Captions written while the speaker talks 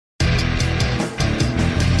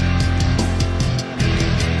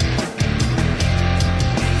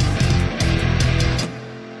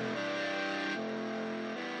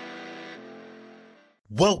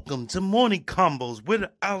Welcome to Morning Combos with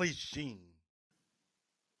Ali Sheen.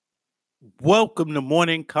 Welcome to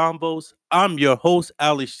Morning Combos. I'm your host,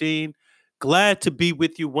 Ali Sheen. Glad to be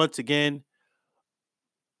with you once again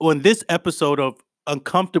on this episode of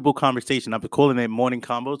Uncomfortable Conversation. I've been calling it Morning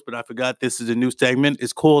Combos, but I forgot this is a new segment.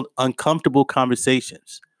 It's called Uncomfortable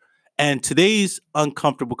Conversations. And today's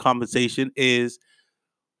uncomfortable conversation is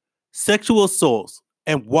sexual assaults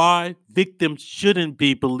and why victims shouldn't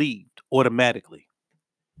be believed automatically.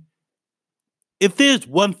 If there's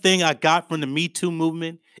one thing I got from the Me Too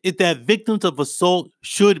movement, it's that victims of assault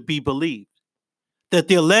should be believed. That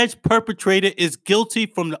the alleged perpetrator is guilty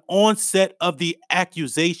from the onset of the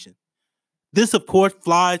accusation. This, of course,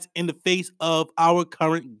 flies in the face of our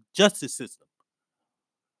current justice system,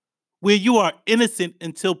 where you are innocent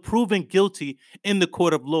until proven guilty in the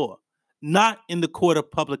court of law, not in the court of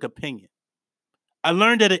public opinion. I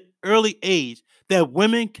learned at an early age that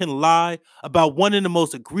women can lie about one of the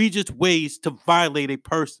most egregious ways to violate a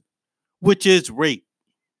person, which is rape.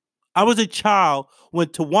 I was a child when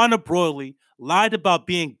Tawana Broadley lied about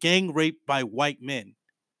being gang raped by white men.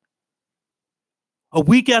 A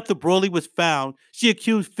week after Broadley was found, she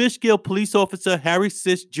accused Fishkill police officer Harry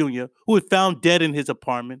Sish Jr., who was found dead in his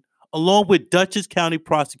apartment, along with Dutchess County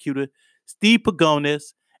prosecutor Steve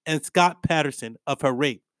Pagonis and Scott Patterson, of her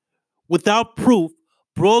rape. Without proof,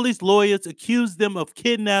 Broadley's lawyers accused them of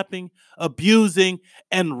kidnapping, abusing,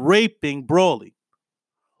 and raping Broadley.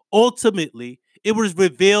 Ultimately, it was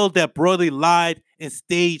revealed that Broadley lied and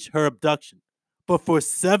staged her abduction. But for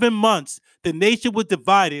 7 months, the nation was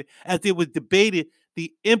divided as it was debated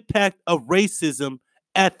the impact of racism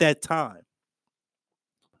at that time.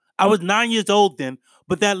 I was 9 years old then,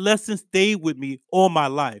 but that lesson stayed with me all my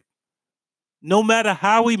life. No matter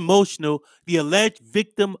how emotional the alleged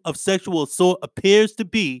victim of sexual assault appears to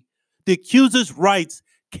be, the accuser's rights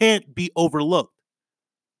can't be overlooked.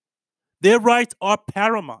 Their rights are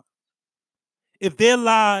paramount. If their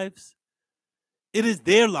lives, it is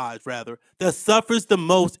their lives, rather, that suffers the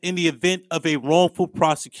most in the event of a wrongful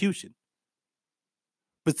prosecution.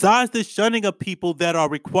 Besides the shunning of people that are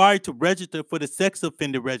required to register for the sex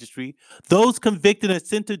offender registry, those convicted and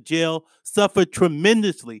sent to jail suffer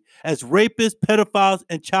tremendously as rapists, pedophiles,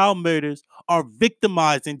 and child murderers are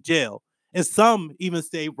victimized in jail, and some even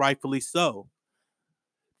say rightfully so.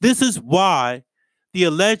 This is why the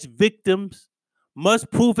alleged victims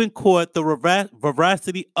must prove in court the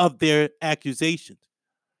veracity of their accusations.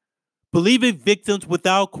 Believing victims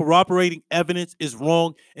without corroborating evidence is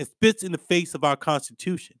wrong and spits in the face of our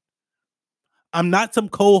Constitution. I'm not some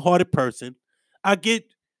cold-hearted person. I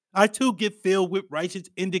too get filled with righteous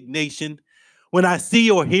indignation when I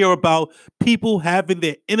see or hear about people having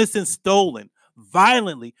their innocence stolen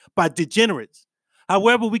violently by degenerates.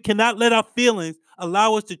 However, we cannot let our feelings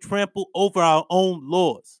allow us to trample over our own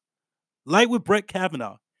laws. Like with Brett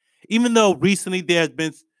Kavanaugh, even though recently there has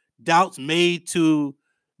been doubts made to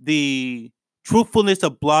the truthfulness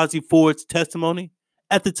of Blasey Ford's testimony,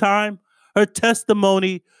 at the time, her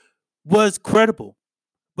testimony was credible.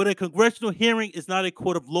 But a congressional hearing is not a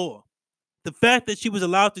court of law. The fact that she was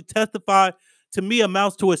allowed to testify to me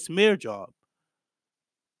amounts to a smear job.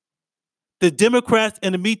 The Democrats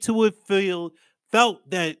and the Me Too field felt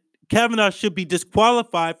that Kavanaugh should be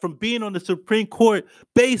disqualified from being on the Supreme Court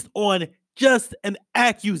based on just an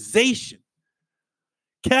accusation.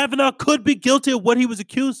 Kavanaugh could be guilty of what he was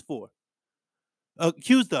accused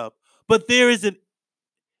of, but there is an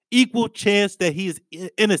equal chance that he is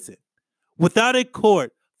innocent. Without a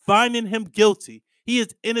court finding him guilty, he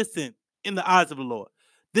is innocent in the eyes of the law.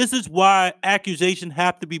 This is why accusations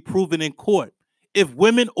have to be proven in court. If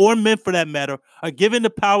women or men, for that matter, are given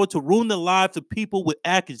the power to ruin the lives of people with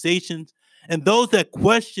accusations, and those that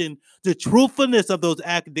question the truthfulness of those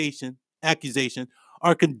accusations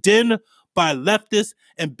are condemned by leftists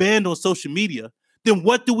and banned on social media, then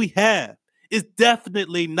what do we have? It's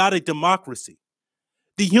definitely not a democracy.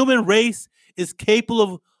 The human race is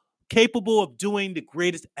capable of doing the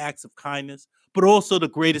greatest acts of kindness, but also the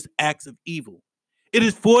greatest acts of evil. It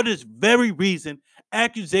is for this very reason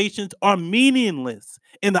accusations are meaningless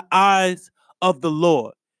in the eyes of the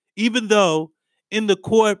law, even though in the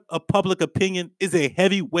court of public opinion is a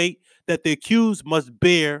heavy weight that the accused must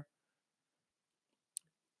bear,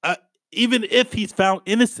 even if he's found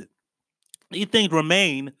innocent. These things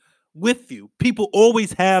remain with you. People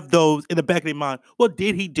always have those in the back of their mind. Well,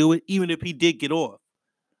 did he do it, even if he did get off?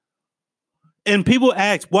 And people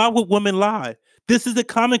ask, why would women lie? This is a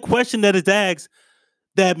common question that is asked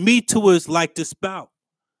that Me Tooers like to spout.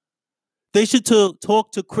 They should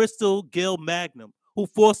talk to Crystal Gail Magnum, who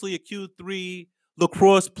falsely accused 3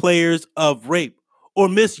 lacrosse players of rape, or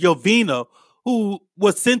Miss Jovina, who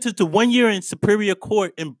was sentenced to 1 year in Superior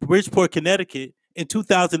Court in Bridgeport, Connecticut in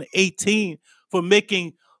 2018 for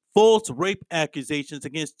making false rape accusations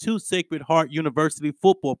against two Sacred Heart University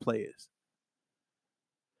football players.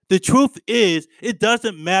 The truth is, it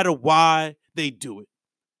doesn't matter why they do it.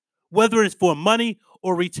 Whether it's for money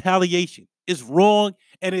or retaliation, it's wrong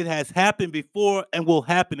and it has happened before and will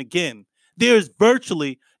happen again. There is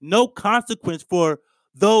virtually no consequence for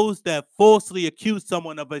those that falsely accuse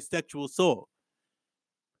someone of a sexual assault.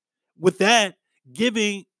 With that,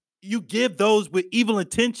 you give those with evil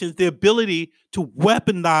intentions the ability to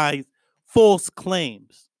weaponize false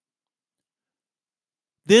claims.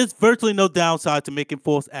 There's virtually no downside to making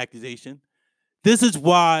false accusation. This is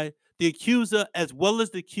why the accuser as well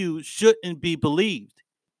as the accused shouldn't be believed.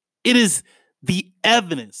 It is the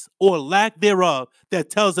evidence or lack thereof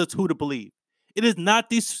that tells us who to believe. It is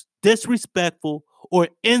not disrespectful or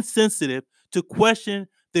insensitive to question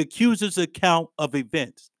the accuser's account of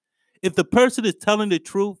events. If the person is telling the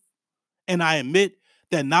truth, and I admit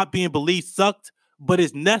that not being believed sucked, but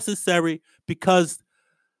is necessary because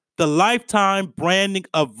the lifetime branding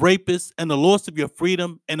of rapists and the loss of your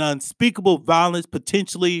freedom and unspeakable violence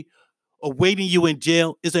potentially awaiting you in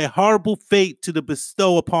jail is a horrible fate to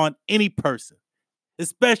bestow upon any person,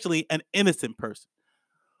 especially an innocent person.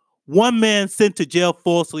 One man sent to jail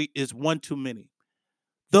falsely is one too many.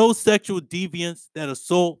 Those sexual deviants that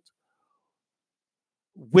assault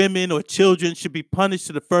women or children should be punished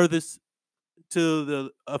to the furthest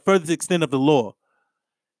extent of the law.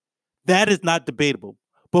 That is not debatable.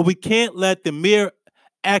 But we can't let the mere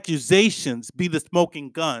accusations be the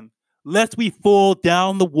smoking gun, lest we fall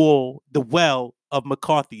down the well of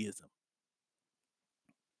McCarthyism.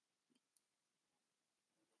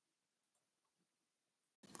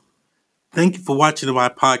 Thank you for watching my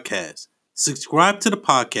podcast. Subscribe to the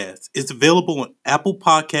podcast. It's available on Apple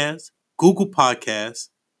Podcasts, Google Podcasts,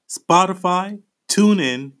 Spotify,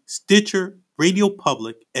 TuneIn, Stitcher, Radio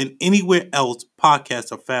Public, and anywhere else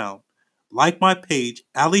podcasts are found. Like my page,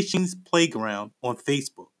 Ali Sheen's Playground on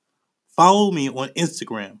Facebook. Follow me on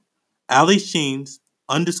Instagram, Ali Sheen's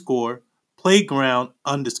 _playground_.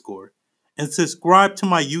 And subscribe to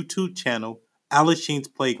my YouTube channel, Ali Sheen's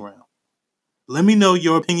Playground. Let me know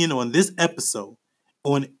your opinion on this episode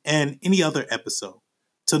and any other episode.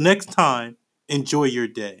 Till next time, enjoy your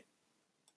day.